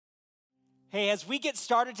Hey, as we get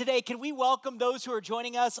started today, can we welcome those who are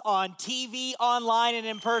joining us on TV, online, and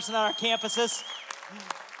in person on our campuses?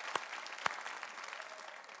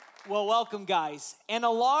 Well, welcome, guys. An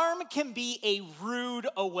alarm can be a rude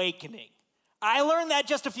awakening. I learned that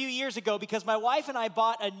just a few years ago because my wife and I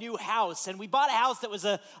bought a new house, and we bought a house that was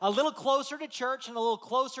a little closer to church and a little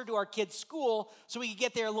closer to our kids' school so we could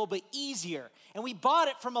get there a little bit easier. And we bought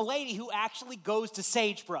it from a lady who actually goes to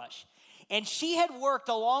Sagebrush. And she had worked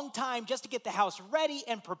a long time just to get the house ready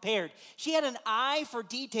and prepared. She had an eye for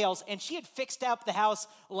details, and she had fixed up the house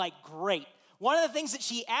like great. One of the things that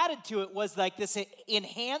she added to it was like this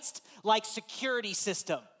enhanced like security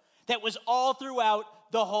system that was all throughout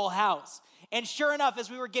the whole house. And sure enough, as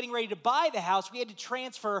we were getting ready to buy the house, we had to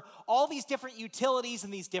transfer all these different utilities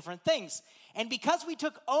and these different things. And because we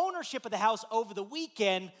took ownership of the house over the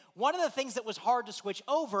weekend, one of the things that was hard to switch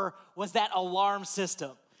over was that alarm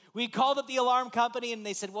system. We called up the alarm company and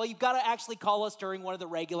they said, well, you've got to actually call us during one of the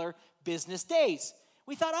regular business days.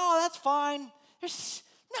 We thought, oh, that's fine. There's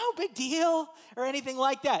no big deal or anything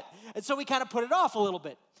like that. And so we kind of put it off a little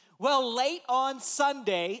bit. Well, late on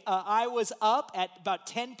Sunday, I was up at about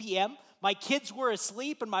 10 p.m. My kids were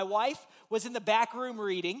asleep and my wife was in the back room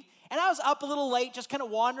reading. And I was up a little late, just kind of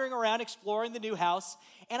wandering around, exploring the new house.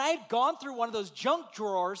 And I had gone through one of those junk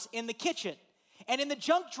drawers in the kitchen. And in the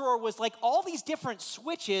junk drawer was like all these different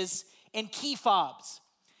switches and key fobs.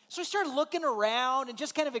 So I started looking around and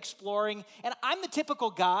just kind of exploring. And I'm the typical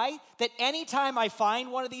guy that anytime I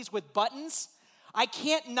find one of these with buttons, I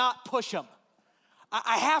can't not push them.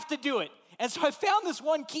 I have to do it. And so I found this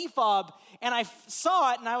one key fob and I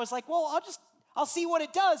saw it and I was like, well, I'll see what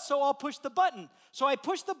it does, so I'll push the button. So I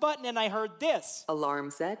pushed the button and I heard this. Alarm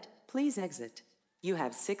set, please exit. You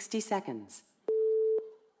have 60 seconds.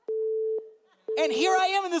 And here I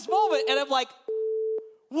am in this moment, and I'm like,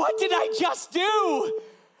 what did I just do?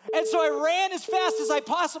 And so I ran as fast as I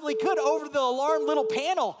possibly could over to the alarm little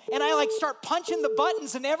panel, and I start punching the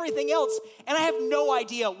buttons and everything else, and I have no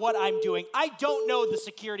idea what I'm doing. I don't know the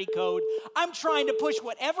security code. I'm trying to push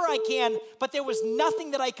whatever I can, but there was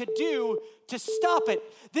nothing that I could do to stop it.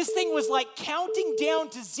 This thing was like counting down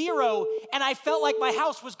to 0, and I felt like my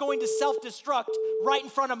house was going to self-destruct right in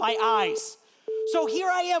front of my eyes. So here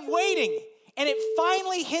I am waiting. And it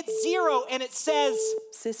finally hits 0 and it says,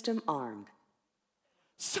 system armed.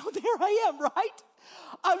 So there I am, right?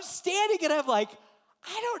 I'm standing and I'm like,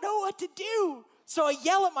 I don't know what to do. So I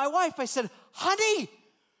yell at my wife. I said, honey,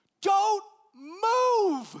 don't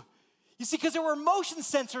move. You see, because there were motion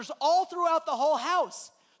sensors all throughout the whole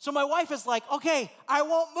house. So my wife is like, okay, I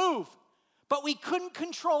won't move. But we couldn't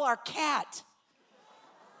control our cat.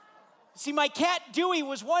 See, my cat Dewey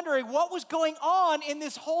was wondering what was going on in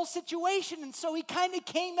this whole situation. And so he kind of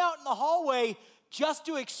came out in the hallway just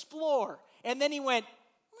to explore. And then he went,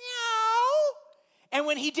 meow. And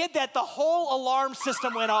when he did that, the whole alarm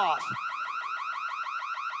system went off.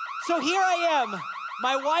 So here I am.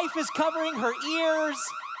 My wife is covering her ears.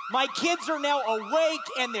 My kids are now awake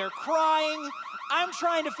and they're crying. I'm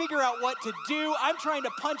trying to figure out what to do. I'm trying to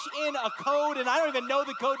punch in a code, and I don't even know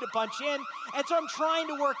the code to punch in. And so I'm trying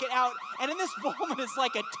to work it out. And in this moment, it's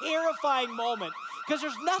like a terrifying moment because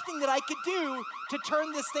there's nothing that I could do to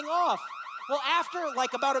turn this thing off. Well, after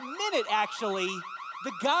about a minute, actually,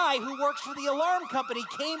 the guy who works for the alarm company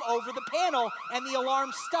came over the panel, and the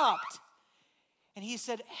alarm stopped. And he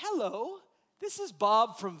said, hello, this is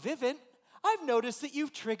Bob from Vivint. I've noticed that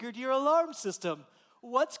you've triggered your alarm system.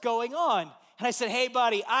 What's going on? And I said, hey,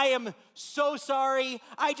 buddy, I am so sorry.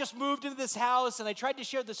 I just moved into this house, and I tried to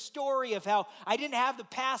share the story of how I didn't have the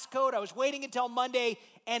passcode. I was waiting until Monday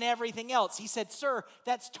and everything else. He said, sir,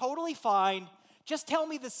 that's totally fine. Just tell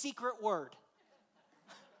me the secret word.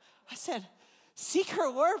 I said,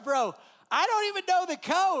 secret word, bro? I don't even know the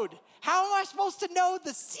code. How am I supposed to know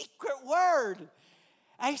the secret word?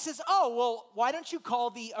 And he says, oh, well, why don't you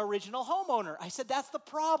call the original homeowner? I said, that's the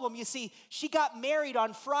problem. You see, she got married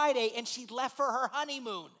on Friday and she left for her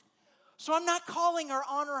honeymoon. So I'm not calling her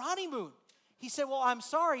on her honeymoon. He said, well, I'm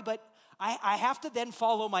sorry, but I have to then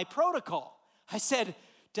follow my protocol. I said,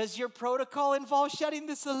 does your protocol involve shutting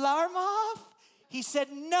this alarm off? He said,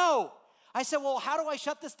 no. I said, well, how do I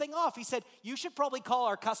shut this thing off? He said, you should probably call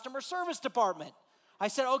our customer service department. I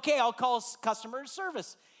said, okay, I'll call customer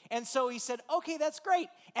service. And so he said, okay, that's great.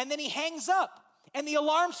 And then he hangs up and the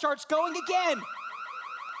alarm starts going again.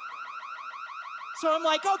 So I'm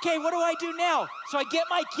like, okay, what do I do now? So I get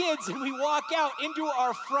my kids and we walk out into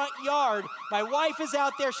our front yard. My wife is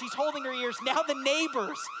out there. She's holding her ears. Now the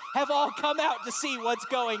neighbors have all come out to see what's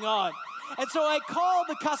going on. And so I call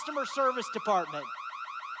the customer service department.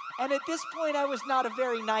 And at this point, I was not a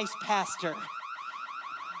very nice pastor.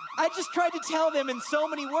 I just tried to tell them in so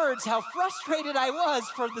many words how frustrated I was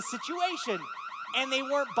for the situation, and they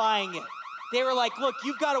weren't buying it. They were like, look,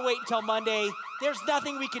 you've got to wait until Monday. There's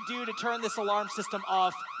nothing we could do to turn this alarm system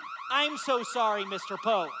off. I'm so sorry, Mr.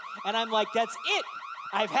 Poe. And I'm like, that's it.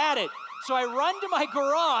 I've had it. So I run to my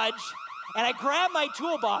garage, and I grab my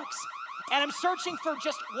toolbox, and I'm searching for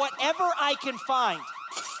just whatever I can find.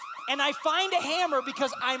 And I find a hammer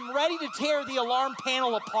because I'm ready to tear the alarm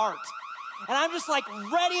panel apart. And I'm just like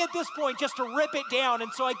ready at this point just to rip it down.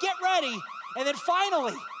 And so I get ready, and then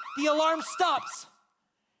finally, the alarm stops.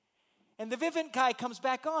 And the Vivint guy comes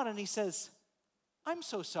back on, and he says, I'm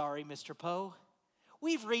so sorry, Mr. Poe.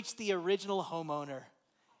 We've reached the original homeowner.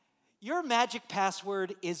 Your magic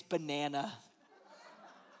password is banana.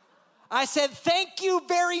 I said, thank you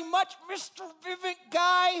very much, Mr. Vivint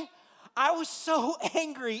guy. I was so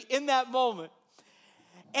angry in that moment.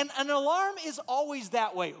 And an alarm is always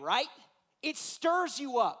that way, right? It stirs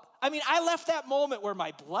you up. I mean, I left that moment where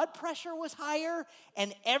my blood pressure was higher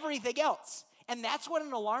and everything else. And that's what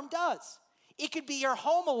an alarm does. It could be your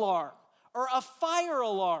home alarm or a fire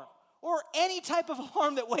alarm or any type of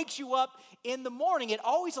alarm that wakes you up in the morning. It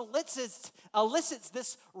always elicits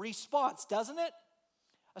this response, doesn't it?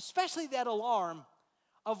 Especially that alarm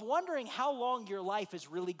of wondering how long your life is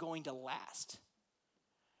really going to last.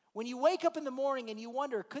 When you wake up in the morning and you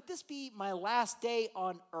wonder, could this be my last day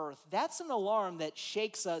on earth? That's an alarm that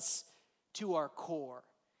shakes us to our core.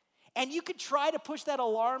 And you could try to push that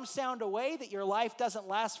alarm sound away, that your life doesn't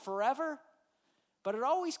last forever, but it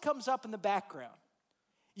always comes up in the background.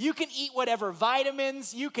 You can eat whatever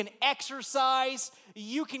vitamins, you can exercise,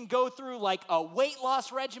 you can go through like a weight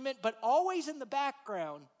loss regimen, but always in the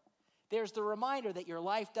background, there's the reminder that your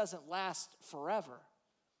life doesn't last forever.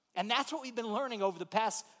 And that's what we've been learning over the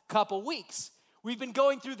past couple weeks. We've been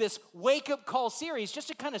going through this wake-up call series just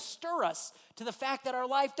to kind of stir us to the fact that our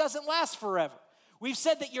life doesn't last forever. We've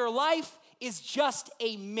said that your life is just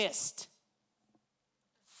a mist.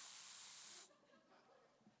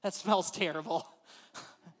 That smells terrible.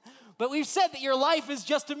 But we've said that your life is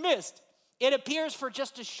just a mist. It appears for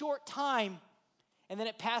just a short time, and then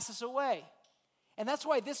it passes away. And that's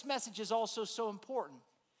why this message is also so important.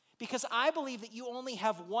 Because I believe that you only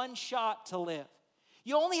have one shot to live.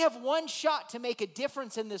 You only have one shot to make a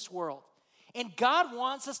difference in this world. And God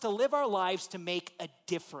wants us to live our lives to make a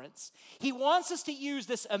difference. He wants us to use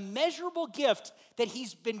this immeasurable gift that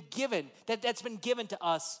He's been given, that's been given to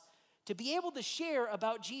us, to be able to share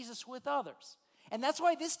about Jesus with others. And that's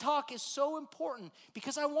why this talk is so important,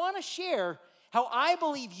 because I want to share how I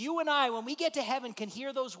believe you and I, when we get to heaven, can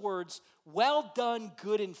hear those words, well done,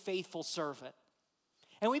 good and faithful servant.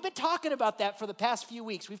 And we've been talking about that for the past few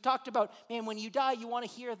weeks. We've talked about, man, when you die, you want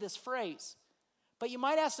to hear this phrase. But you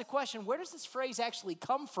might ask the question, where does this phrase actually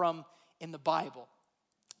come from in the Bible?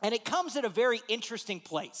 And it comes at a very interesting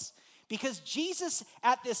place, because Jesus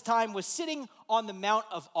at this time was sitting on the Mount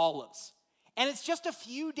of Olives. And it's just a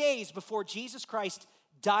few days before Jesus Christ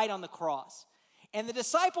died on the cross. And the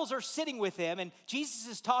disciples are sitting with him, and Jesus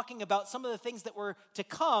is talking about some of the things that were to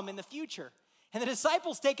come in the future. And the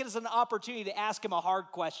disciples take it as an opportunity to ask him a hard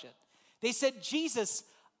question. They said, Jesus,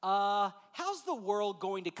 how's the world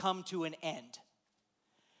going to come to an end?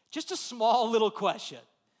 Just a small little question.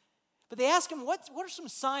 But they ask him, what are some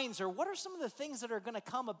signs, or what are some of the things that are going to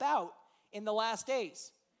come about in the last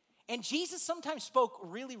days? And Jesus sometimes spoke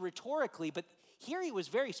really rhetorically, but here he was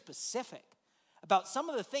very specific about some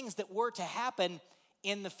of the things that were to happen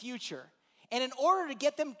in the future. And in order to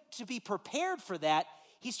get them to be prepared for that,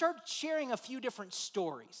 he started sharing a few different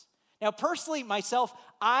stories. Now, personally, myself,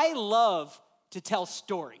 I love to tell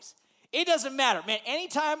stories. It doesn't matter, man.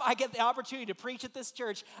 Anytime I get the opportunity to preach at this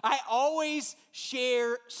church, I always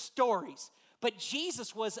share stories. But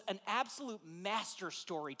Jesus was an absolute master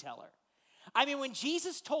storyteller. I mean, when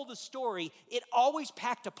Jesus told a story, it always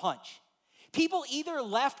packed a punch. People either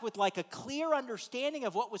left with like a clear understanding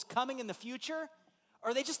of what was coming in the future,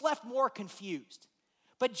 or they just left more confused.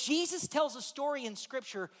 But Jesus tells a story in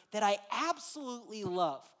Scripture that I absolutely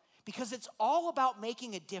love, because it's all about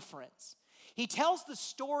making a difference. He tells the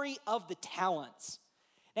story of the talents.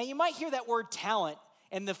 Now, you might hear that word talent,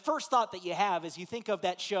 and the first thought that you have is you think of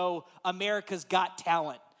that show, America's Got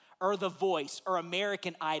Talent, or The Voice, or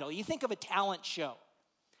American Idol. You think of a talent show.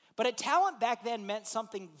 But a talent back then meant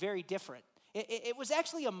something very different. It was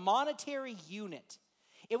actually a monetary unit.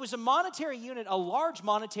 It was a monetary unit, a large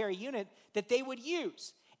monetary unit that they would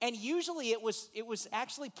use. And usually it was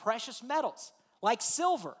actually precious metals, like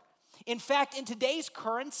silver. In fact, in today's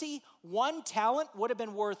currency, one talent would have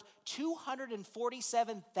been worth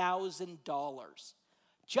 $247,000.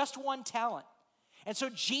 Just one talent. And so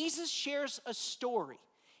Jesus shares a story.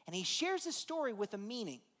 And he shares his story with a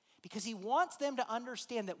meaning because he wants them to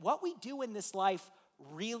understand that what we do in this life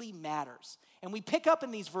really matters. And we pick up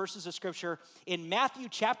in these verses of scripture in Matthew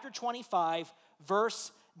chapter 25,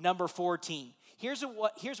 verse number 14. Here's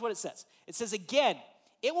what it says. It says, again,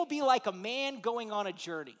 it will be like a man going on a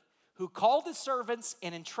journey who called his servants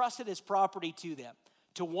and entrusted his property to them.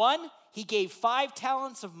 To one, he gave 5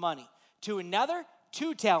 talents of money. To another,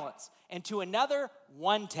 2 talents. And to another,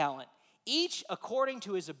 1 talent, each according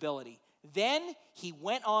to his ability. Then he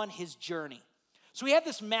went on his journey. So we have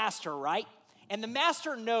this master, right? And the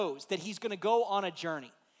master knows that he's going to go on a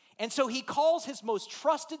journey. And so he calls his most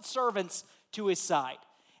trusted servants to his side.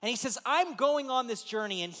 And he says, I'm going on this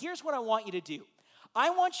journey, and here's what I want you to do. I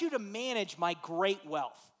want you to manage my great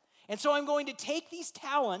wealth. And so I'm going to take these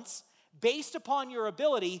talents based upon your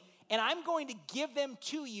ability, and I'm going to give them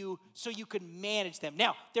to you so you can manage them.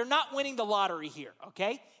 Now, they're not winning the lottery here,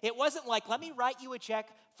 okay? It wasn't like, let me write you a check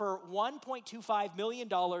for $1.25 million,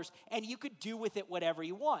 and you could do with it whatever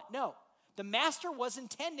you want. No, the master was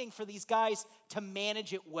intending for these guys to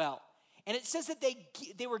manage it well. And it says that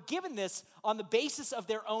they were given this on the basis of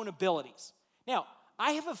their own abilities. Now,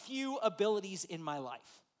 I have a few abilities in my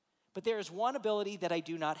life, but there is one ability that I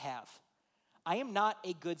do not have. I am not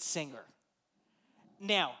a good singer.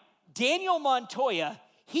 Now, Daniel Montoya,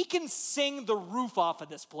 he can sing the roof off of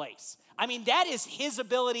this place. I mean, that is his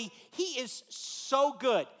ability. He is so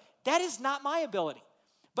good. That is not my ability.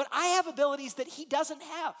 But I have abilities that he doesn't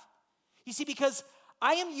have. You see, because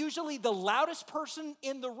I am usually the loudest person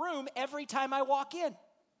in the room every time I walk in.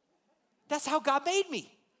 That's how God made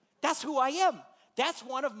me. That's who I am. That's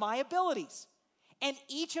one of my abilities. And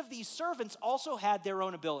each of these servants also had their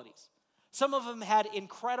own abilities. Some of them had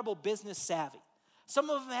incredible business savvy. Some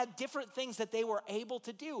of them had different things that they were able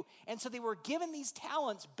to do. And so they were given these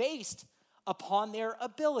talents based upon their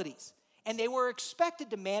abilities. And they were expected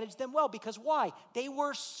to manage them well because why? They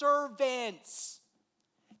were servants.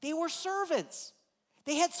 They were servants.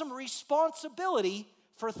 They had some responsibility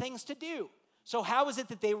for things to do. So how is it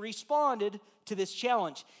that they responded to this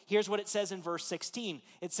challenge? Here's what it says in verse 16.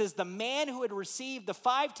 It says, the man who had received the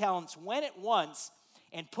 5 talents went at once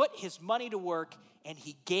and put his money to work, and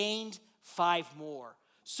he gained 5 more.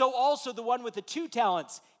 So also the one with the 2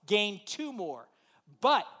 talents gained 2 more.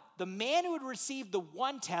 But the man who had received the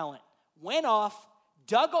 1 talent went off,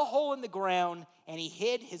 dug a hole in the ground, and he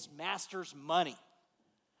hid his master's money.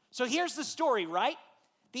 So here's the story, right?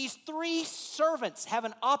 These 3 servants have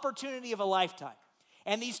an opportunity of a lifetime.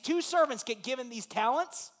 And these 2 servants get given these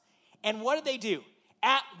talents. And what did they do?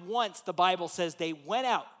 At once, the Bible says they went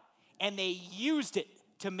out and they used it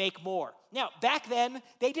to make more. Now, back then,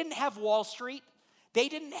 they didn't have Wall Street. They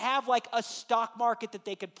didn't have like a stock market that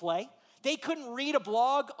they could play. They couldn't read a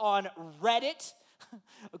blog on Reddit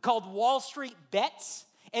called Wall Street Bets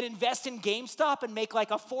and invest in GameStop and make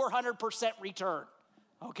like a 400% return,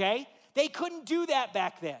 okay? They couldn't do that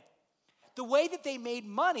back then. The way that they made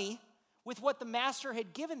money with what the master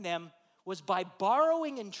had given them was by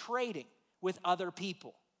borrowing and trading with other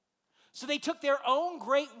people. So they took their own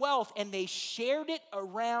great wealth and they shared it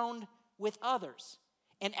around with others.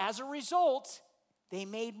 And as a result, they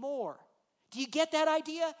made more. Do you get that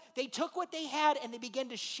idea? They took what they had and they began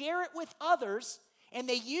to share it with others, and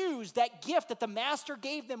they used that gift that the master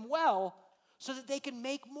gave them well so that they could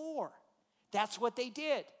make more. That's what they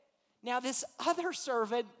did. Now, this other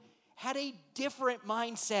servant had a different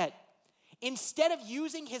mindset. Instead of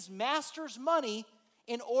using his master's money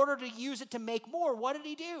in order to use it to make more, what did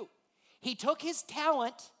he do? He took his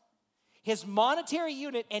talent, his monetary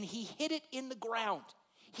unit, and he hid it in the ground.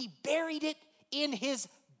 He buried it in his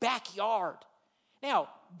backyard. Now,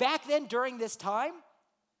 back then during this time,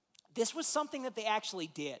 this was something that they actually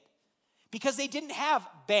did because they didn't have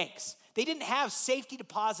banks. They didn't have safety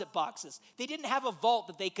deposit boxes. They didn't have a vault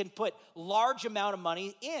that they could put large amount of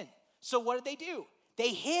money in. So what did they do? They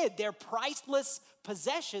hid their priceless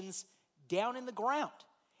possessions down in the ground.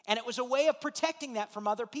 And it was a way of protecting that from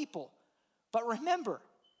other people. But remember,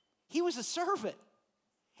 he was a servant.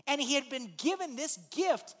 And he had been given this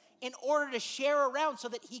gift in order to share around so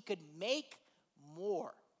that he could make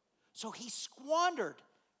more. So he squandered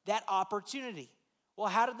that opportunity. Well,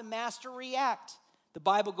 how did the master react? The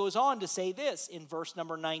Bible goes on to say this in verse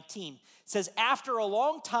number 19. It says, after a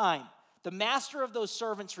long time, the master of those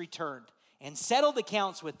servants returned and settled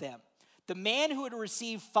accounts with them. The man who had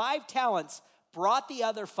received 5 talents brought the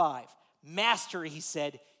other 5. Master, he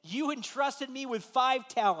said, you entrusted me with 5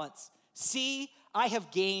 talents. See, I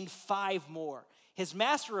have gained 5 more. His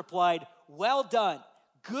master replied, well done,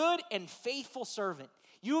 good and faithful servant.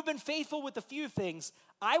 You have been faithful with a few things.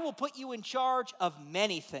 I will put you in charge of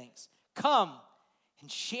many things. Come.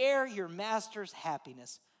 and share your master's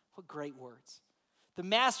happiness. What great words. The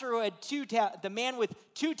master who had the man with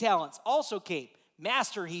 2 talents also came.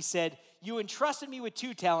 Master, he said, you entrusted me with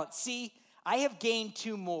 2 talents. See, I have gained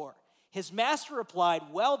 2 more. His master replied,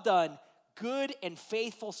 well done, good and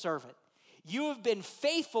faithful servant. You have been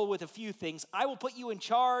faithful with a few things. I will put you in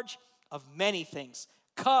charge of many things.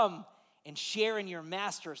 Come and share in your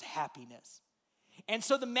master's happiness. And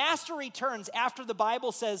so the master returns after the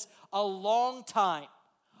Bible says a long time.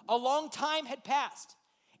 A long time had passed.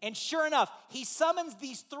 And sure enough, he summons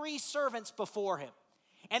these 3 servants before him.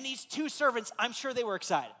 And these 2 servants, I'm sure they were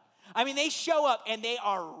excited. I mean, they show up and they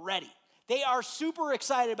are ready. They are super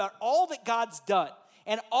excited about all that God's done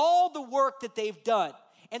and all the work that they've done.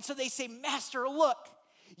 And so they say, Master, look,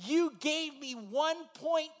 you gave me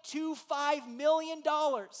 $1.25 million.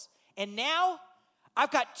 And now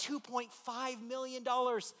I've got $2.5 million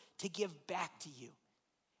to give back to you.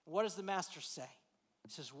 What does the master say? He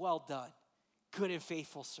says, well done, good and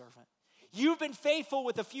faithful servant. You've been faithful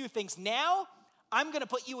with a few things. Now I'm going to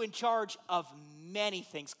put you in charge of many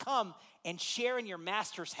things. Come and share in your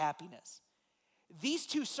master's happiness. These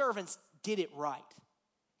 2 servants did it right.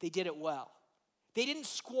 They did it well. They didn't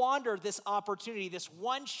squander this opportunity, this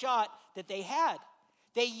one shot that they had.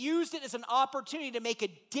 They used it as an opportunity to make a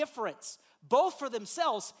difference, both for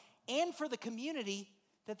themselves and for the community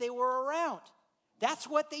that they were around. That's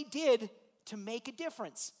what they did to make a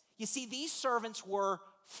difference. You see, these servants were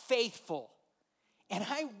faithful. And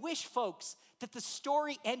I wish, folks, that the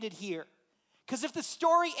story ended here. Because if the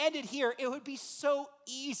story ended here, it would be so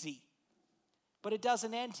easy. But it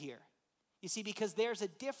doesn't end here. You see, because there's a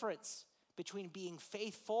difference between being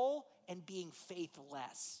faithful and being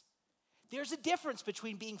faithless. There's a difference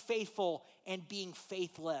between being faithful and being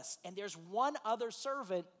faithless. And there's one other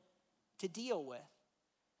servant to deal with.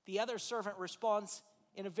 The other servant responds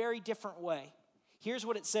in a very different way. Here's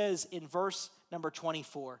what it says in verse number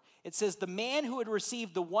 24. It says, the man who had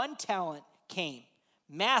received the 1 talent came.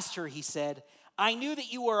 Master, he said, I knew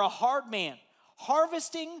that you were a hard man,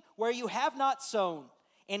 harvesting where you have not sown,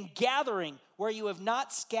 and gathering where you have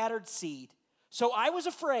not scattered seed. So I was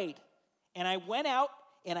afraid, and I went out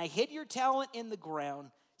and I hid your talent in the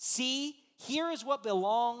ground. See, here is what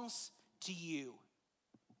belongs to you.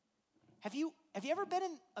 Have you ever been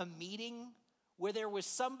in a meeting where there was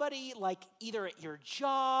somebody like either at your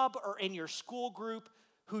job or in your school group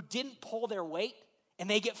who didn't pull their weight and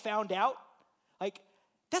they get found out? Like,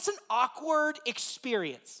 that's an awkward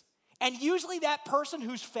experience. And usually that person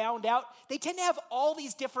who's found out, they tend to have all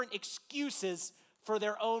these different excuses for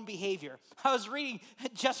their own behavior. I was reading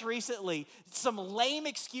just recently some lame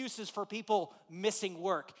excuses for people missing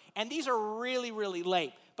work. And these are really, really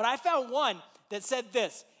lame. But I found one that said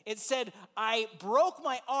this. It said, I broke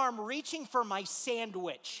my arm reaching for my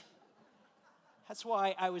sandwich. That's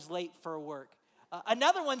why I was late for work.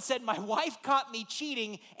 Another one said, my wife caught me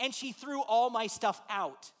cheating and she threw all my stuff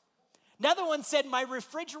out. Another one said, my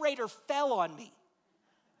refrigerator fell on me.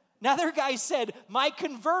 Another guy said, my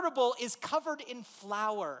convertible is covered in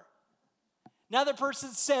flour. Another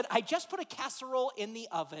person said, I just put a casserole in the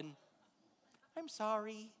oven. I'm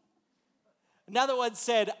sorry. Another one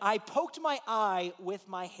said, I poked my eye with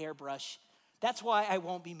my hairbrush. That's why I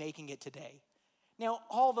won't be making it today. Now,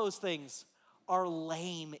 all those things are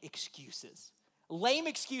lame excuses. Lame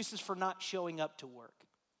excuses for not showing up to work.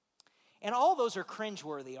 And all those are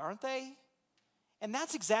cringeworthy, aren't they? And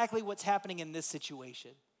that's exactly what's happening in this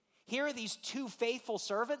situation. Here are these 2 faithful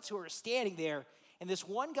servants who are standing there, and this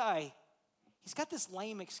one guy, he's got this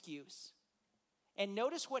lame excuse. And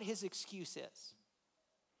notice what his excuse is.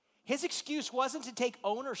 His excuse wasn't to take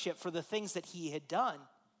ownership for the things that he had done,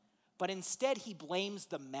 but instead he blames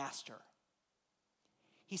the master.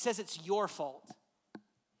 He says, it's your fault.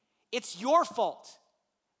 It's your fault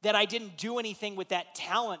that I didn't do anything with that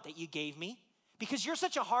talent that you gave me because you're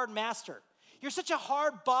such a hard master. You're such a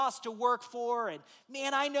hard boss to work for. And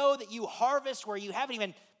man, I know that you harvest where you haven't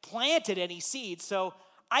even planted any seeds. So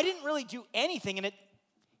I didn't really do anything. And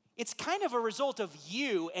it's kind of a result of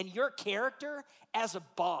you and your character as a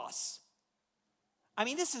boss. I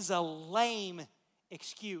mean, this is a lame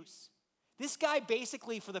excuse. This guy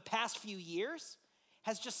basically for the past few years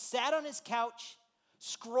has just sat on his couch,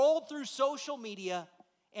 scrolled through social media,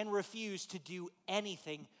 and refused to do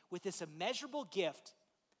anything with this immeasurable gift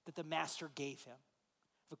that the master gave him.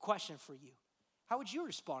 I have a question for you. How would you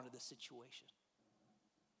respond to this situation?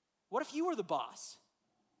 What if you were the boss?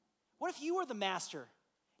 What if you were the master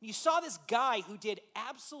and you saw this guy who did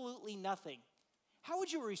absolutely nothing? How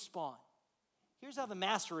would you respond? Here's how the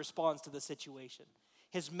master responds to the situation.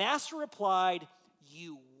 His master replied,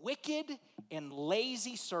 "You wicked and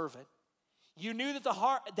lazy servant. You knew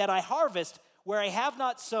that I harvest where I have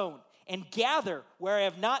not sown, and gather where I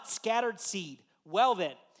have not scattered seed. Well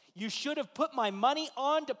then, you should have put my money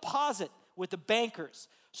on deposit with the bankers,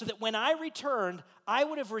 so that when I returned, I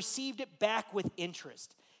would have received it back with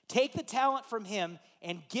interest. Take the talent from him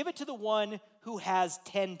and give it to the one who has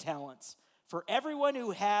 10 talents. For everyone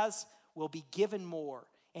who has will be given more,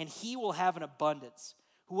 and he will have an abundance.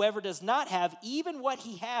 Whoever does not have even what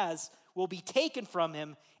he has will be taken from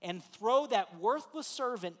him, and throw that worthless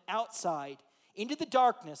servant outside into the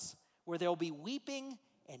darkness, where there will be weeping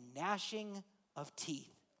and gnashing of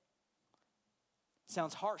teeth.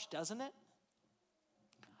 Sounds harsh, doesn't it?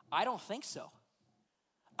 I don't think so.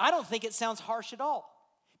 I don't think it sounds harsh at all,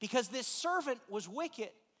 because this servant was wicked.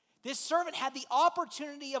 This servant had the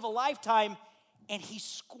opportunity of a lifetime, and he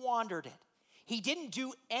squandered it. He didn't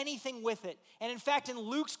do anything with it. And in fact, in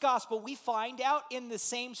Luke's gospel, we find out in the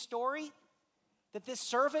same story that this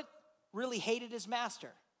servant really hated his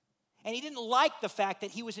master. And he didn't like the fact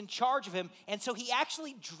that he was in charge of him. And so he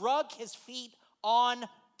actually drug his feet on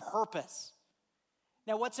purpose.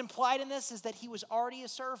 Now, what's implied in this is that he was already a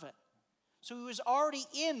servant. So he was already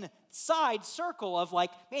inside circle of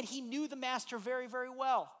like, man, he knew the master very, very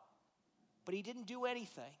well. But he didn't do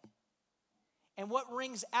anything. And what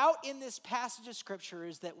rings out in this passage of scripture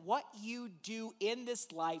is that what you do in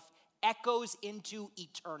this life echoes into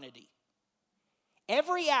eternity.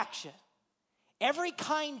 Every action, every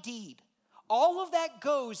kind deed, all of that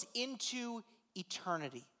goes into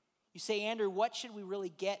eternity. You say, Andrew, what should we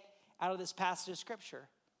really get out of this passage of scripture?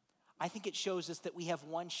 I think it shows us that we have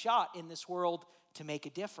one shot in this world to make a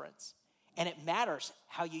difference. And it matters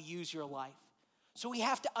how you use your life. So we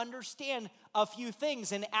have to understand a few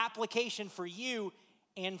things in application for you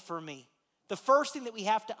and for me. The first thing that we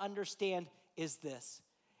have to understand is this.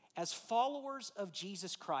 As followers of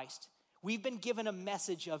Jesus Christ, we've been given a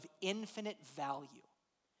message of infinite value.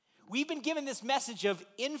 We've been given this message of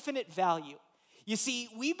infinite value. You see,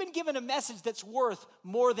 we've been given a message that's worth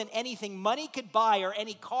more than anything money could buy, or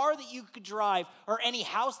any car that you could drive, or any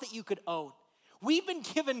house that you could own. We've been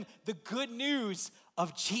given the good news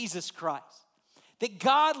of Jesus Christ. That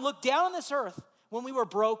God looked down on this earth when we were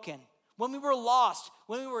broken, when we were lost,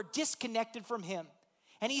 when we were disconnected from him.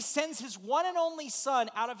 And he sends his one and only son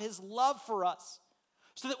out of his love for us,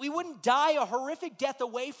 so that we wouldn't die a horrific death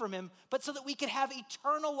away from him, but so that we could have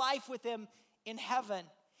eternal life with him in heaven.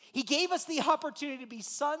 He gave us the opportunity to be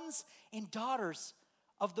sons and daughters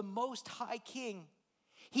of the Most High King.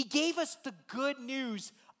 He gave us the good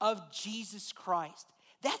news of Jesus Christ.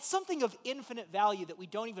 That's something of infinite value that we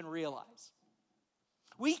don't even realize.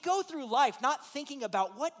 We go through life not thinking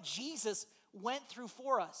about what Jesus went through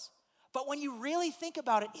for us. But when you really think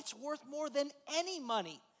about it, it's worth more than any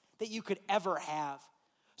money that you could ever have.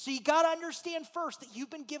 So you got to understand first that you've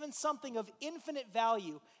been given something of infinite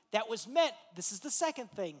value that was meant, this is the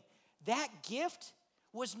second thing, that gift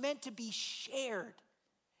was meant to be shared.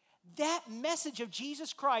 That message of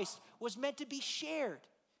Jesus Christ was meant to be shared.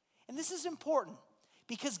 And this is important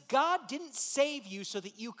because God didn't save you so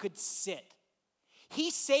that you could sit. He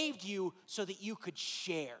saved you so that you could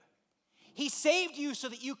share. He saved you so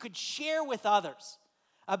that you could share with others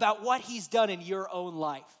about what he's done in your own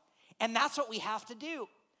life. And that's what we have to do.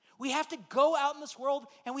 We have to go out in this world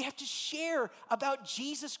and we have to share about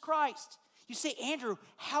Jesus Christ. You say, Andrew,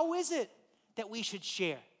 how is it that we should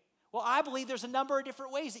share? Well, I believe there's a number of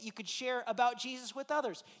different ways that you could share about Jesus with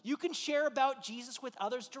others. You can share about Jesus with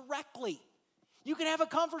others directly. You can have a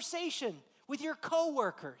conversation with your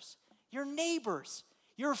coworkers, your neighbors,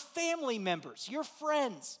 your family members, your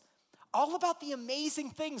friends, all about the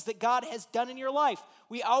amazing things that God has done in your life.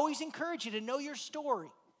 We always encourage you to know your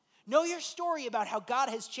story. Know your story about how God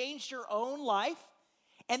has changed your own life,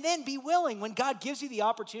 and then be willing when God gives you the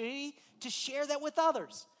opportunity to share that with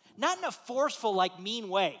others. Not in a forceful, mean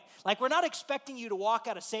way. We're not expecting you to walk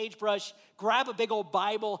out of Sagebrush, grab a big old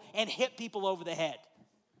Bible, and hit people over the head.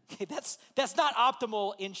 Okay, that's not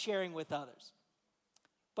optimal in sharing with others.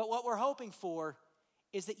 But what we're hoping for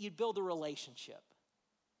is that you'd build a relationship.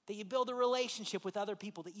 That you build a relationship with other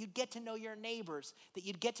people, that you'd get to know your neighbors, that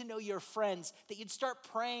you'd get to know your friends, that you'd start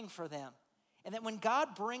praying for them. And that when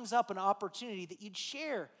God brings up an opportunity, that you'd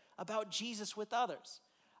share about Jesus with others.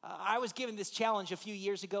 I was given this challenge a few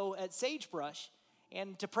years ago at Sagebrush,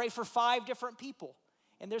 and to pray for 5 different people.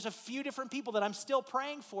 And there's a few different people that I'm still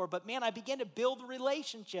praying for, but man, I began to build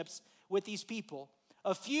relationships with these people.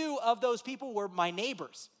 A few of those people were my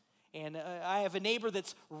neighbors. And I have a neighbor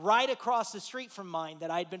that's right across the street from mine that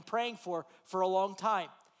I'd been praying for a long time.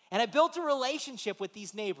 And I built a relationship with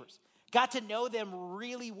these neighbors, got to know them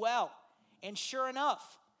really well. And sure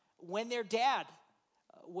enough, when their dad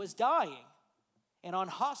was dying, and on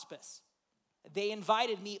hospice. They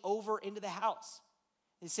invited me over into the house.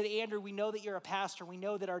 They said, Andrew, we know that you're a pastor. We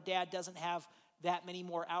know that our dad doesn't have that many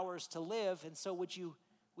more hours to live, and so would you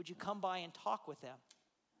come by and talk with them?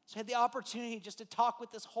 So I had the opportunity just to talk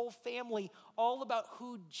with this whole family all about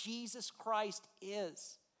who Jesus Christ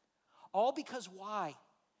is. All because why?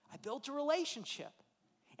 I built a relationship.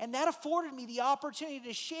 And that afforded me the opportunity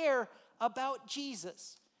to share about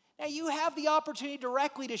Jesus. Now, you have the opportunity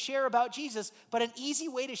directly to share about Jesus, but an easy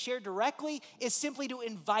way to share directly is simply to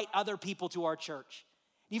invite other people to our church.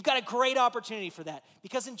 You've got a great opportunity for that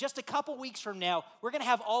because in just a couple weeks from now, we're going to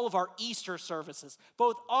have all of our Easter services,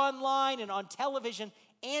 both online and on television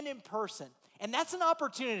and in person. And that's an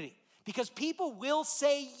opportunity because people will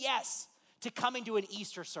say yes to coming to an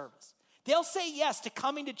Easter service. They'll say yes to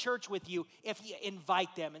coming to church with you if you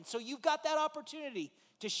invite them. And so you've got that opportunity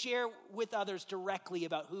to share with others directly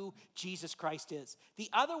about who Jesus Christ is. The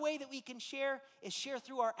other way that we can share is share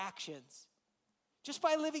through our actions, just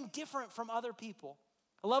by living different from other people.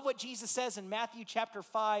 I love what Jesus says in Matthew chapter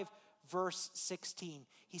 5, verse 16.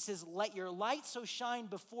 He says, let your light so shine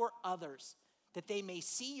before others that they may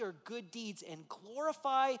see your good deeds and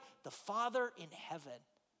glorify the Father in heaven.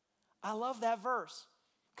 I love that verse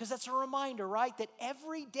because that's a reminder, right? That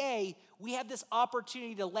every day we have this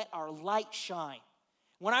opportunity to let our light shine.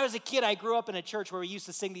 When I was a kid, I grew up in a church where we used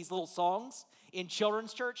to sing these little songs in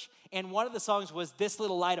children's church, and one of the songs was This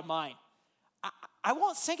Little Light of Mine. I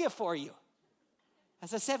won't sing it for you.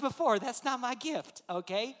 As I said before, that's not my gift,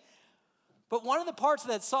 okay? But one of the parts of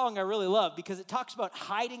that song I really love because it talks about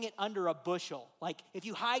hiding it under a bushel. Like if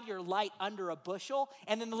you hide your light under a bushel,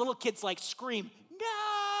 and then the little kids like scream,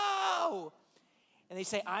 no! And they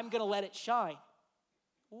say, I'm gonna let it shine.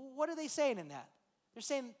 What are they saying in that? They're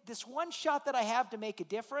saying, this one shot that I have to make a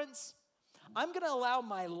difference, I'm gonna allow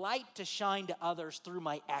my light to shine to others through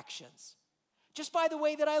my actions. Just by the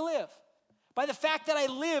way that I live. By the fact that I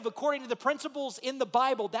live according to the principles in the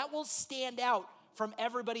Bible, that will stand out from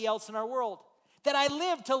everybody else in our world. That I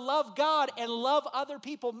live to love God and love other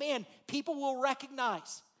people. Man, people will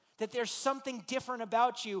recognize that there's something different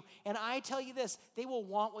about you. And I tell you this, they will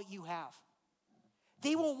want what you have.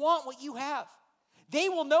 They will want what you have. They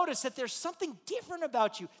will notice that there's something different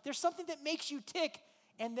about you. There's something that makes you tick,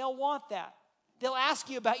 and they'll want that. They'll ask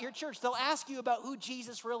you about your church. They'll ask you about who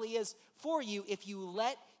Jesus really is for you if you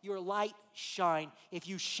let your light shine, if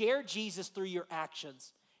you share Jesus through your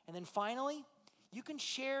actions. And then finally, you can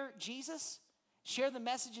share the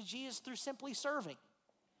message of Jesus through simply serving.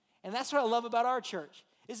 And that's what I love about our church,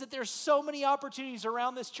 is that there's so many opportunities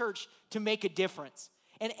around this church to make a difference.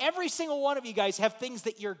 And every single one of you guys have things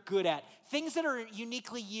that you're good at, things that are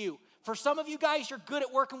uniquely you. For some of you guys, you're good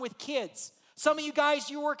at working with kids. Some of you guys,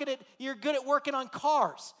 you're good at working on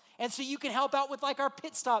cars. And so you can help out with like our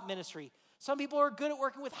pit stop ministry. Some people are good at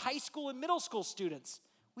working with high school and middle school students.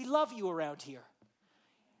 We love you around here.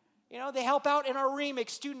 You know, they help out in our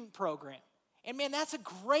Remix student program. And man, that's a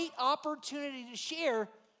great opportunity to share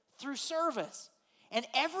through service. And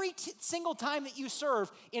every single time that you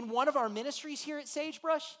serve in one of our ministries here at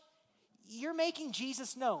Sagebrush, you're making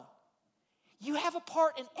Jesus known. You have a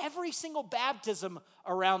part in every single baptism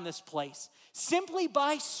around this place. Simply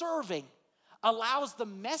by serving allows the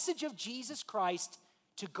message of Jesus Christ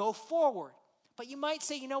to go forward. But you might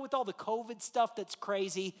say, with all the COVID stuff that's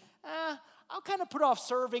crazy, I'll kind of put off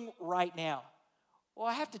serving right now. Well,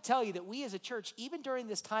 I have to tell you that we as a church, even during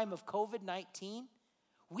this time of COVID-19,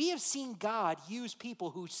 we have seen God use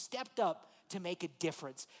people who stepped up to make a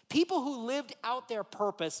difference. People who lived out their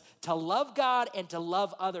purpose to love God and to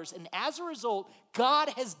love others. And as a result, God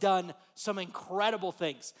has done some incredible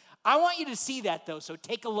things. I want you to see that though, so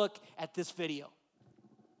take a look at this video.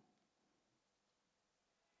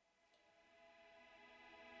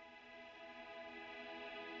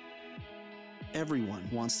 Everyone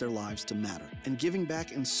wants their lives to matter, and giving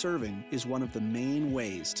back and serving is one of the main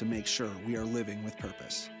ways to make sure we are living with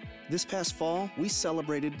purpose. This past fall, we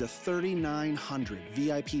celebrated the 3,900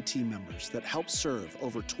 VIP team members that help serve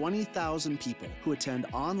over 20,000 people who attend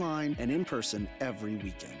online and in person every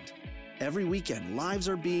weekend. Every weekend, lives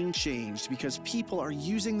are being changed because people are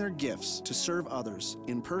using their gifts to serve others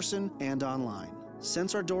in person and online.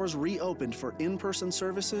 Since our doors reopened for in-person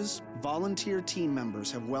services, volunteer team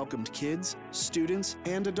members have welcomed kids, students,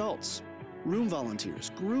 and adults. Room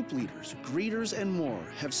volunteers, group leaders, greeters, and more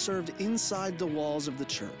have served inside the walls of the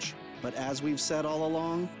church. But as we've said all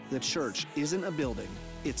along, the church isn't a building,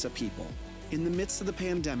 it's a people. In the midst of the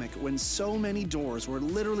pandemic, when so many doors were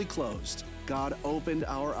literally closed, God opened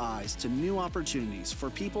our eyes to new opportunities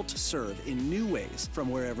for people to serve in new ways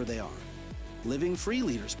from wherever they are. Living Free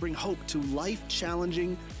leaders bring hope to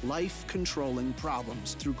life-challenging, life-controlling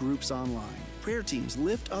problems through groups online. Prayer teams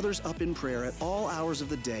lift others up in prayer at all hours of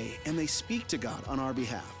the day, and they speak to God on our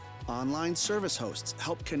behalf. Online service hosts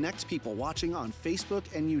help connect people watching on Facebook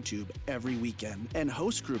and YouTube every weekend, and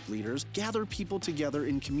host group leaders gather people together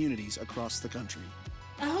in communities across the country.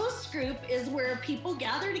 A host group is where people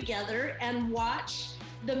gather together and watch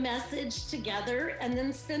the message together and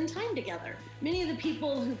then spend time together. Many of the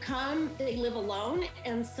people who come, they live alone,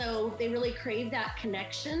 and so they really crave that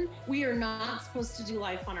connection. We are not supposed to do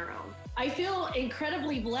life on our own. I feel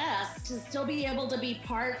incredibly blessed to still be able to be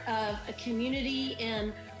part of a community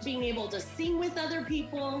and being able to sing with other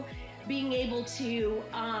people, being able to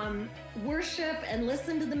worship and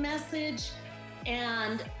listen to the message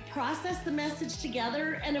and process the message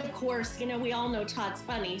together. And of course, we all know Todd's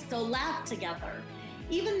funny, so laugh together.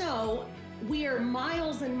 Even though we are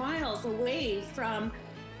miles and miles away from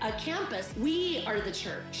a campus, we are the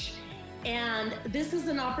church. And this is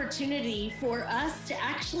an opportunity for us to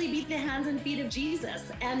actually be the hands and feet of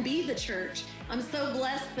Jesus and be the church. I'm so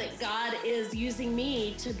blessed that God is using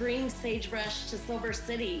me to bring Sagebrush to Silver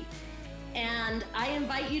City. And I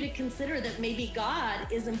invite you to consider that maybe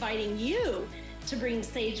God is inviting you to bring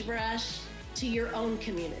Sagebrush to your own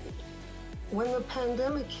community. When the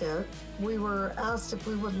pandemic hit, we were asked if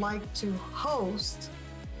we would like to host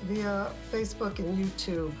via Facebook and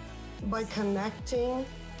YouTube. By connecting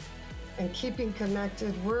and keeping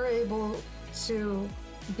connected, we're able to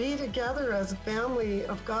be together as a family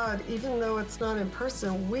of God, even though it's not in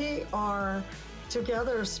person. We are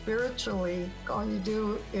together spiritually. All you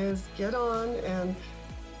do is get on and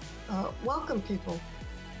welcome people.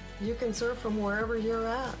 You can serve from wherever you're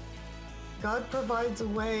at. God provides a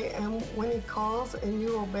way, and when He calls and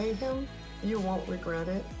you obey Him, you won't regret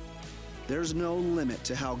it. There's no limit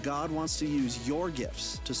to how God wants to use your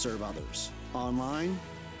gifts to serve others. Online,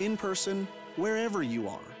 in person, wherever you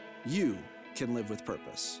are, you can live with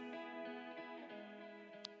purpose.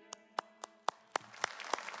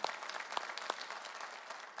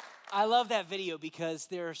 I love that video because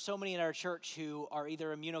there are so many in our church who are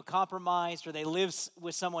either immunocompromised or they live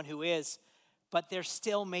with someone who is, but they're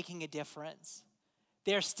still making a difference.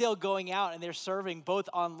 They're still going out and they're serving both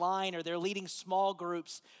online, or they're leading small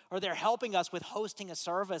groups, or they're helping us with hosting a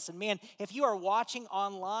service. And man, if you are watching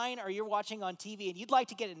online or you're watching on TV and you'd like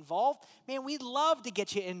to get involved, man, we'd love to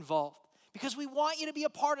get you involved because we want you to be a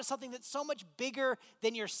part of something that's so much bigger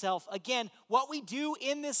than yourself. Again, what we do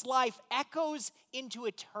in this life echoes into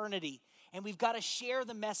eternity, and we've got to share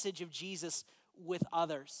the message of Jesus with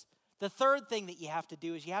others. The third thing that you have to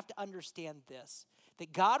do is you have to understand this,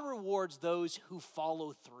 that God rewards those who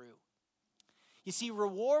follow through. You see,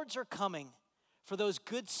 rewards are coming for those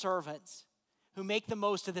good servants who make the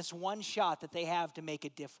most of this one shot that they have to make a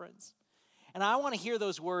difference. And I want to hear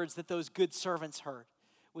those words that those good servants heard,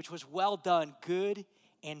 which was, "Well done, good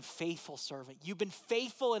and faithful servant. You've been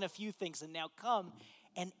faithful in a few things, and now come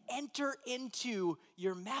and enter into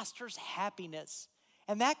your master's happiness."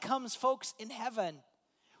 And that comes, folks, in heaven,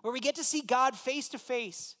 where we get to see God face to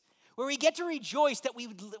face, where we get to rejoice that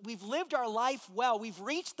we've lived our life well. We've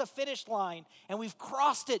reached the finish line and we've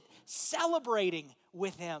crossed it celebrating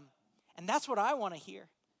with Him. And that's what I want to hear.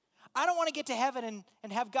 I don't want to get to heaven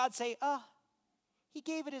and have God say, He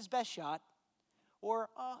gave it his best shot, or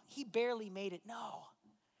He barely made it. No,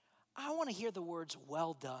 I want to hear the words,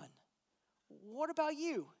 "Well done." What about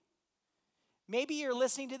you? Maybe you're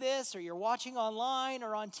listening to this or you're watching online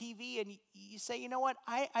or on TV and you say, you know what,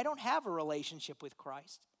 I don't have a relationship with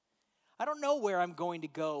Christ. I don't know where I'm going to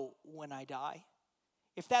go when I die.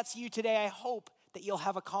 If that's you today, I hope that you'll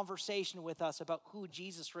have a conversation with us about who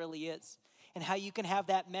Jesus really is and how you can have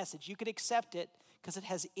that message. You can accept it because it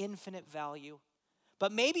has infinite value.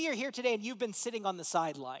 But maybe you're here today and you've been sitting on the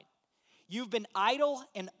sideline. You've been idle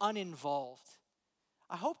and uninvolved.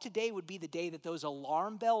 I hope today would be the day that those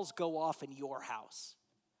alarm bells go off in your house.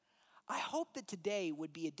 I hope that today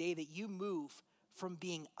would be a day that you move from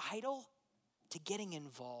being idle to getting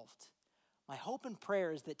involved. My hope and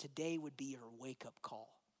prayer is that today would be your wake-up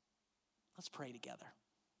call. Let's pray together.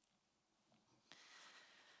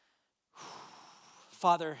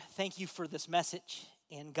 Father, thank you for this message.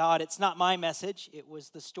 And God, it's not my message. It was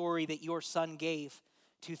the story that your Son gave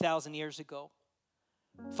 2,000 years ago.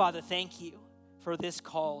 Father, thank you for this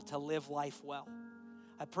call to live life well.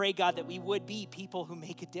 I pray, God, that we would be people who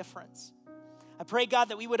make a difference. I pray, God,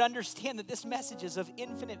 that we would understand that this message is of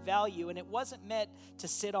infinite value and it wasn't meant to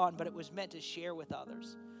sit on, but it was meant to share with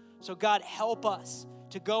others. So God, help us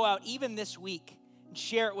to go out even this week and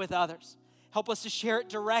share it with others. Help us to share it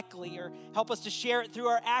directly, or help us to share it through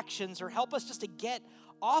our actions, or help us just to get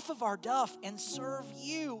off of our duff and serve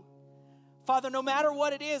you. Father, no matter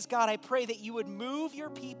what it is, God, I pray that you would move your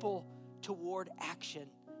people toward action.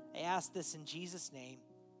 I ask this in Jesus' name.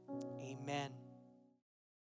 Amen.